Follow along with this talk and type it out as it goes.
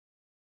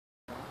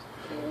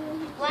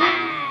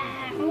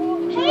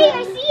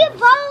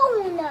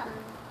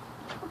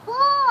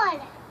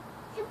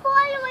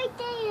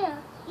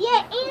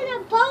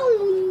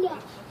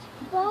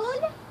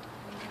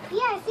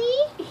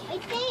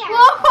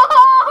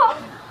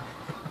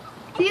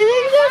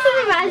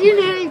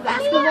imaginary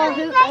basketball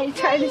hoop and he's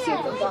trying to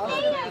shoot the ball.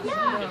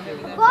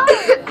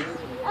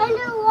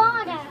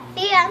 Underwater.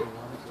 Sam.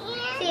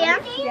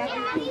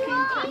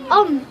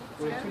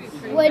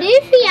 What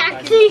if he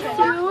actually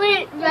threw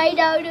it right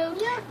out of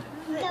the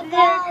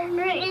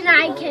water and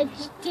I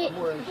catched it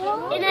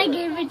and I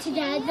gave it to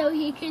Dad so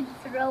he could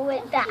throw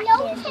it back in?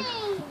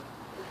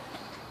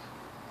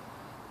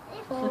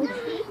 Remember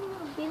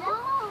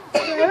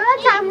that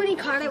time when he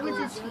caught it with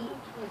his feet?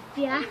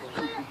 Yeah.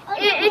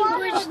 It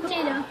pushed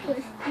it up with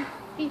his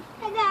feet.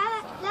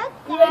 Look,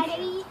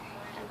 Daddy.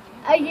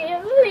 I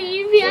can't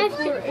believe he has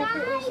to. Look,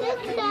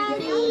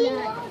 Daddy.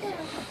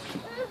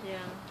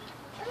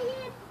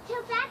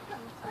 Tobacco.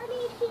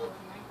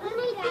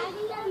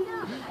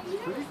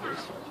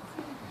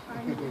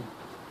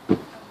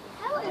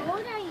 How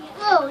old are you?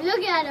 Oh,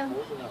 look at him.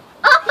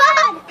 Look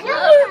at him.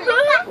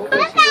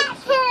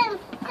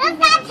 Look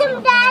at him,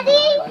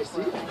 Daddy. It's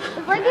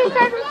like he's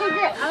trying to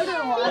figure it out of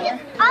the water.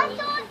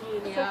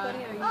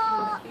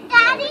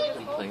 Daddy.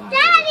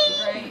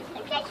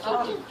 Look at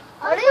you.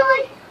 What are you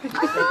like?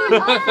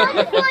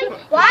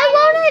 Why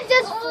won't it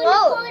just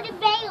float?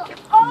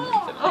 Oh,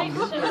 that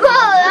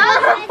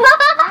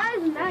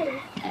was nice.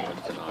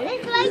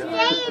 It's like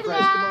playing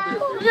now.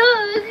 No,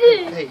 look at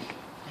it. Hey,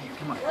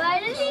 come on. Why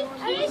does he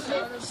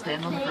keep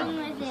Stand on the playing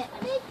ground. with it?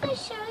 I'd like to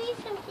show you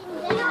something,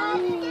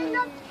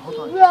 Dad. Hold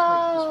on. No,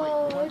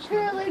 it's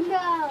really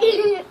not.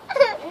 It's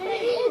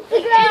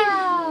the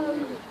ground.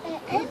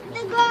 It's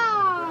the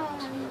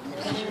ground.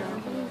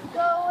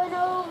 Going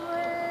over.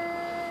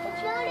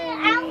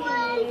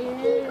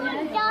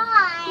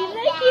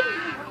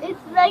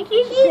 It's like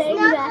he's playing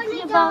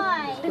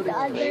basketball with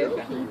other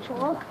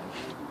people.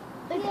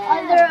 With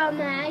other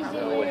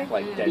imaginary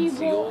like dead people.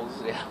 seals.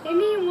 Yeah. And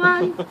he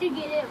wants to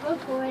get it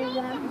before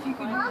them.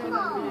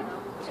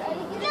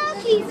 Look,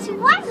 he's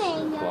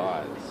swimming.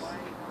 Claws.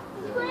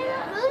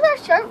 Those are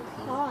sharp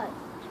claws.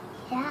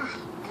 Yeah.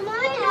 Come on,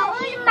 go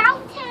on the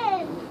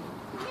mountain.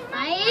 I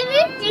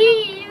didn't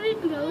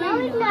even know. No,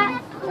 he's not.